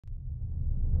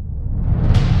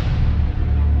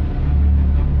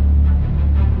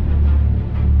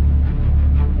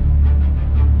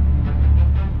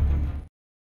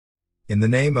In the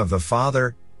name of the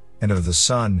Father, and of the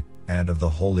Son, and of the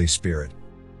Holy Spirit.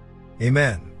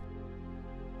 Amen.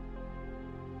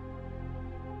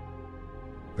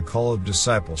 The Call of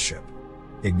Discipleship.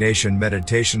 Ignatian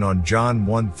Meditation on John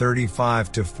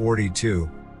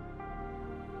 1:35-42.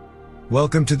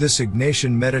 Welcome to this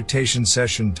Ignatian meditation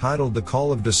session titled The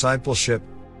Call of Discipleship.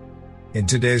 In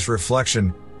today's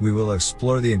reflection, we will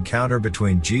explore the encounter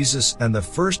between Jesus and the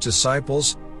first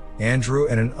disciples, Andrew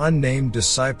and an unnamed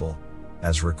disciple,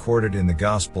 as recorded in the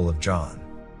Gospel of John.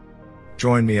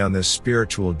 Join me on this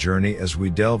spiritual journey as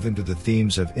we delve into the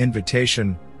themes of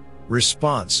invitation,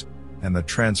 response, and the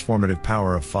transformative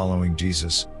power of following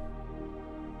Jesus.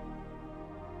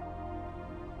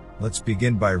 Let's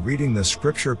begin by reading the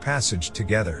scripture passage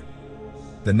together.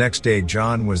 The next day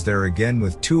John was there again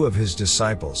with two of his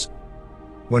disciples.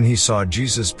 When he saw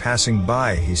Jesus passing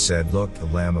by, he said, "Look, the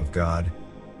Lamb of God."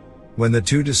 When the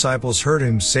two disciples heard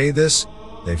him say this,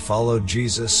 they followed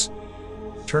Jesus.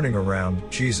 Turning around,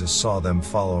 Jesus saw them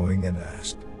following and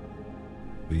asked,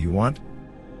 "What do you want?"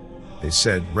 They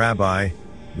said, "Rabbi,"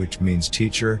 which means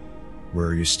teacher, "where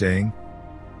are you staying?"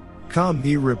 "Come,"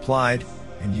 he replied,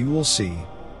 "and you will see."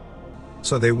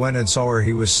 So they went and saw where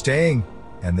he was staying,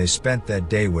 and they spent that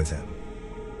day with him.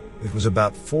 It was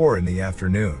about 4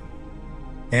 p.m.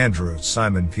 Andrew,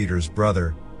 Simon Peter's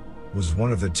brother, was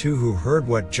one of the two who heard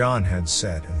what John had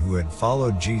said and who had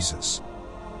followed Jesus.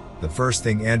 The first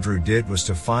thing Andrew did was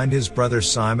to find his brother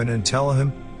Simon and tell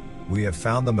him, "We have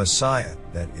found the Messiah,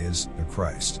 that is, the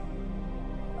Christ."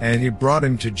 And he brought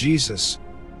him to Jesus.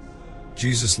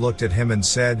 Jesus looked at him and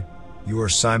said, "You are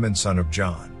Simon, son of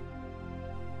John.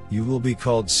 You will be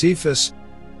called Cephas,"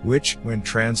 which, when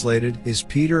translated, is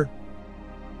Peter.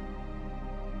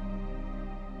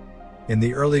 In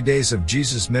the early days of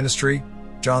Jesus' ministry,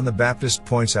 John the Baptist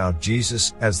points out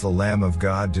Jesus as the Lamb of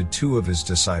God to two of his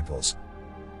disciples.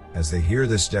 As they hear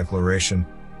this declaration,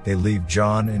 they leave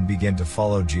John and begin to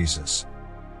follow Jesus.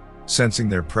 Sensing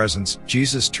their presence,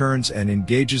 Jesus turns and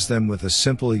engages them with a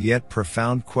simple yet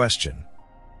profound question.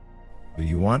 "What do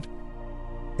you want?"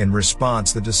 In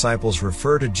response, the disciples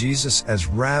refer to Jesus as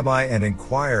Rabbi and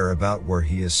inquire about where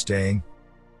he is staying.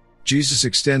 Jesus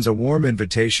extends a warm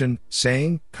invitation,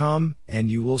 saying, "Come, and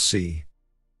you will see."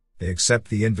 They accept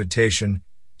the invitation,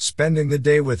 spending the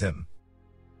day with him.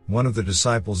 One of the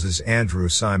disciples is Andrew,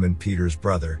 Simon Peter's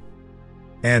brother.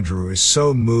 Andrew is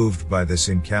so moved by this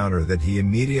encounter that he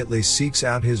immediately seeks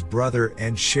out his brother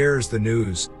and shares the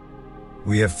news.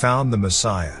 "We have found the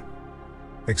Messiah."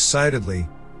 Excitedly,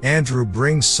 Andrew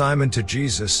brings Simon to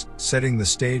Jesus, setting the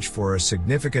stage for a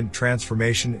significant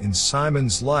transformation in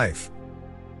Simon's life.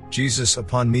 Jesus,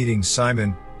 upon meeting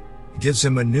Simon, gives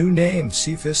him a new name,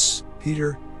 Cephas,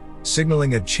 Peter,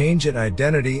 signaling a change in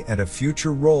identity and a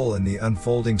future role in the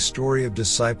unfolding story of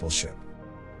discipleship.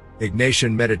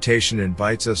 Ignatian meditation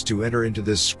invites us to enter into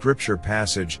this scripture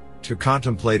passage, to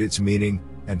contemplate its meaning,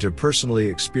 and to personally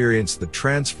experience the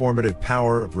transformative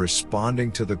power of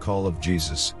responding to the call of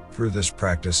Jesus. Through this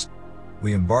practice,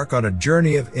 we embark on a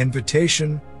journey of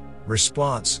invitation,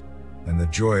 response, and the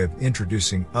joy of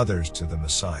introducing others to the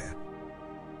Messiah.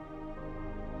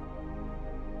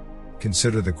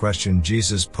 Consider the question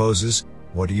Jesus poses,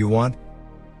 "What do you want?"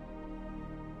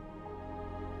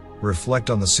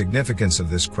 Reflect on the significance of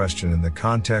this question in the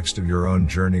context of your own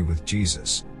journey with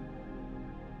Jesus.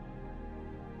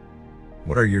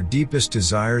 What are your deepest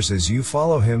desires as you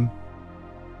follow him?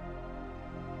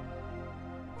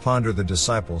 Ponder the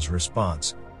disciples'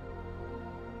 response.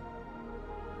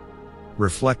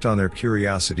 Reflect on their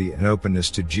curiosity and openness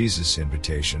to Jesus'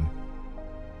 invitation.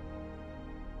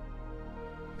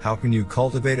 How can you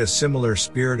cultivate a similar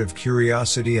spirit of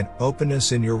curiosity and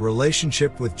openness in your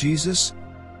relationship with Jesus?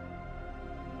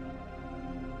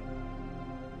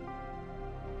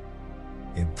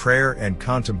 In prayer and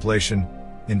contemplation,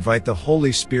 invite the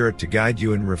Holy Spirit to guide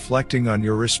you in reflecting on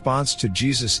your response to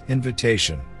Jesus'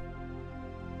 invitation.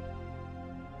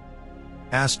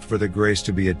 Ask for the grace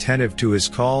to be attentive to his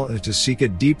call and to seek a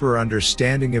deeper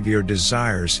understanding of your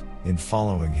desires in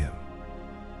following him.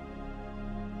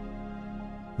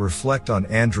 Reflect on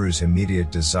Andrew's immediate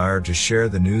desire to share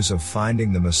the news of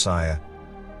finding the Messiah.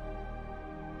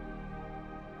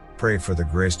 Pray for the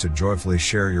grace to joyfully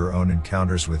share your own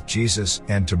encounters with Jesus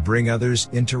and to bring others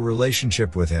into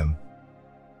relationship with him.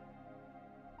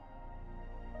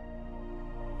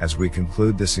 As we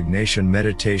conclude this Ignatian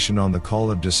meditation on the call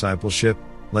of discipleship,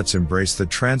 let's embrace the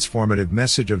transformative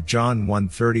message of John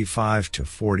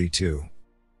 1:35-42.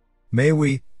 May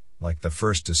we, like the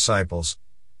first disciples,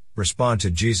 respond to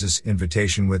Jesus'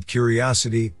 invitation with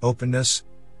curiosity, openness,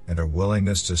 and a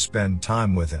willingness to spend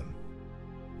time with him.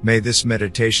 May this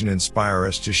meditation inspire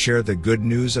us to share the good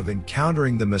news of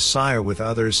encountering the Messiah with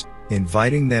others,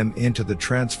 inviting them into the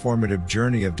transformative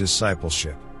journey of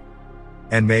discipleship.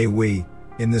 And may we,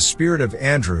 in the spirit of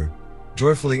Andrew,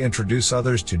 joyfully introduce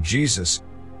others to Jesus,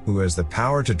 who has the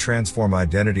power to transform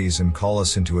identities and call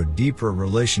us into a deeper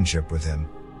relationship with Him.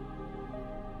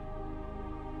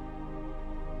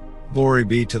 Glory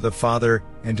be to the Father,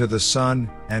 and to the Son,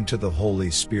 and to the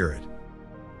Holy Spirit.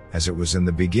 As it was in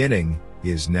the beginning,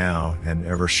 is now, and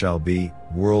ever shall be,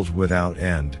 world without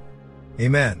end.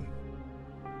 Amen.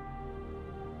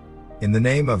 In the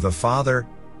name of the Father,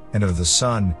 and of the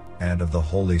Son, and of the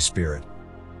Holy Spirit.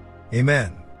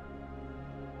 Amen.